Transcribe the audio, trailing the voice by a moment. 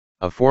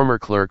A former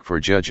clerk for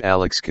Judge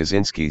Alex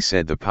Kaczynski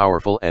said the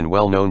powerful and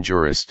well-known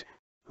jurist,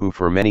 who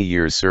for many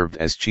years served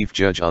as chief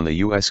judge on the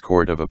U.S.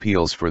 Court of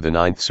Appeals for the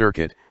Ninth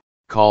Circuit,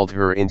 called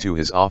her into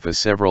his office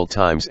several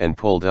times and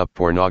pulled up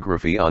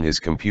pornography on his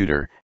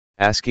computer,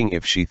 asking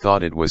if she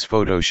thought it was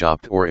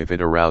photoshopped or if it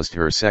aroused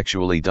her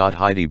sexually.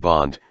 Heidi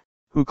Bond,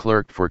 who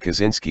clerked for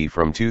Kaczynski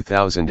from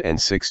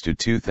 2006 to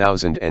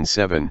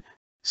 2007,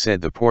 said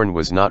the porn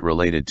was not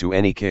related to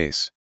any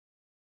case.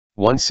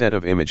 One set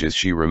of images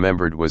she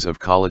remembered was of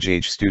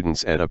college-age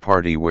students at a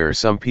party where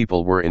some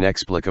people were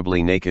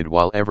inexplicably naked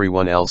while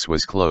everyone else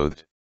was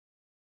clothed.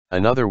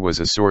 Another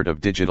was a sort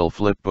of digital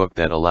flipbook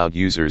that allowed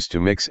users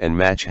to mix and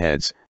match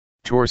heads,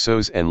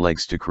 torsos and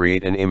legs to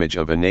create an image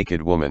of a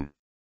naked woman.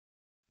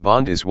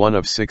 Bond is one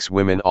of 6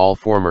 women, all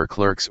former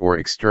clerks or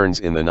externs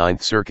in the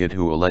Ninth Circuit,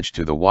 who alleged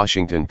to the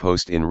Washington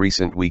Post in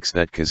recent weeks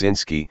that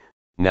Kaczynski,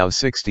 now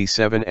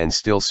 67 and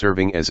still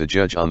serving as a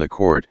judge on the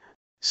court,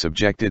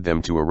 subjected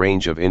them to a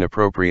range of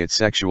inappropriate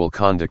sexual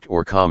conduct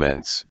or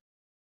comments.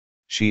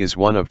 She is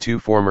one of 2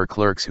 former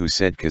clerks who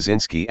said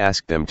Kaczynski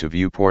asked them to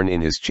view porn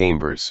in his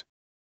chambers.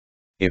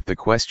 If the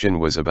question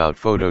was about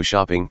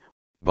photoshopping,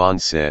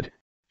 Bond said,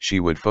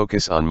 she would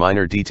focus on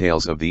minor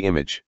details of the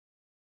image.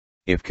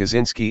 If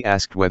Kaczynski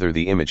asked whether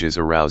the images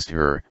aroused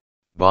her,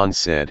 Bond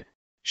said,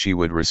 she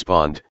would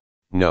respond,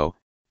 "No,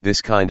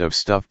 this kind of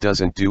stuff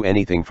doesn't do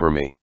anything for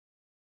me.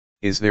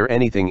 Is there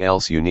anything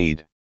else you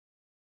need?"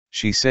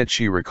 She said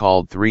she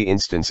recalled 3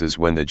 instances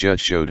when the judge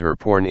showed her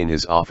porn in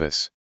his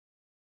office.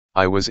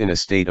 "I was in a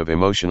state of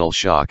emotional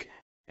shock,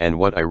 and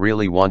what I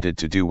really wanted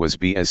to do was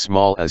be as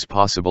small as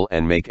possible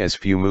and make as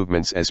few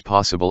movements as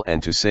possible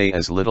and to say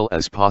as little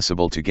as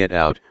possible to get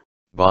out,"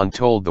 Bond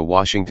told the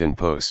Washington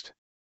Post.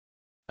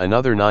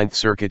 Another Ninth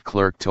Circuit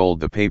clerk told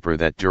the paper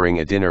that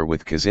during a dinner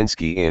with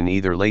Kaczynski in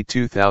either late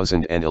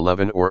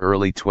 2011 or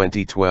early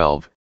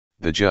 2012,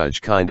 the judge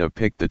kind of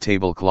picked the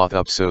tablecloth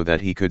up so that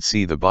he could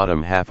see the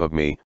bottom half of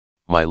me,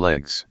 my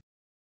legs.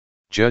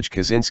 Judge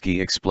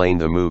Kaczynski explained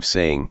the move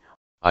saying,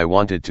 "I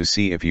wanted to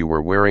see if you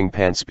were wearing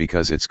pants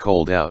because it's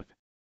cold out.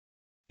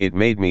 It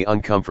made me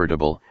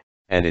uncomfortable,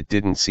 and it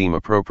didn't seem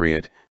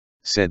appropriate,"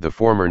 said the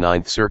former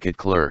Ninth Circuit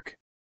clerk.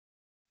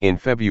 In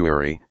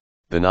February,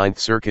 the Ninth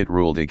Circuit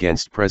ruled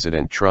against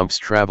President Trump's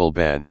travel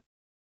ban.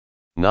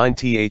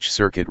 9th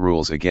Circuit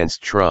rules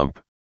against Trump.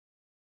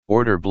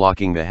 Order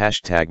blocking the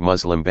hashtag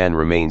Muslim ban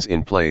remains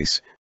in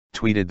place,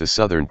 tweeted the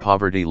Southern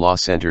Poverty Law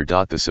Center.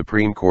 The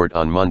Supreme Court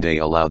on Monday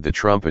allowed the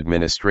Trump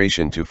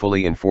administration to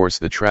fully enforce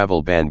the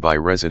travel ban by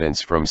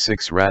residents from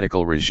 6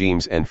 radical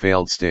regimes and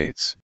failed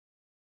states.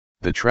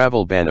 The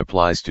travel ban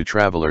applies to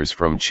travelers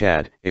from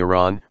Chad,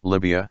 Iran,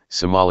 Libya,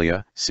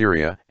 Somalia,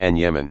 Syria, and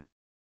Yemen,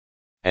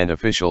 and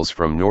officials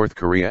from North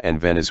Korea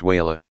and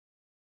Venezuela.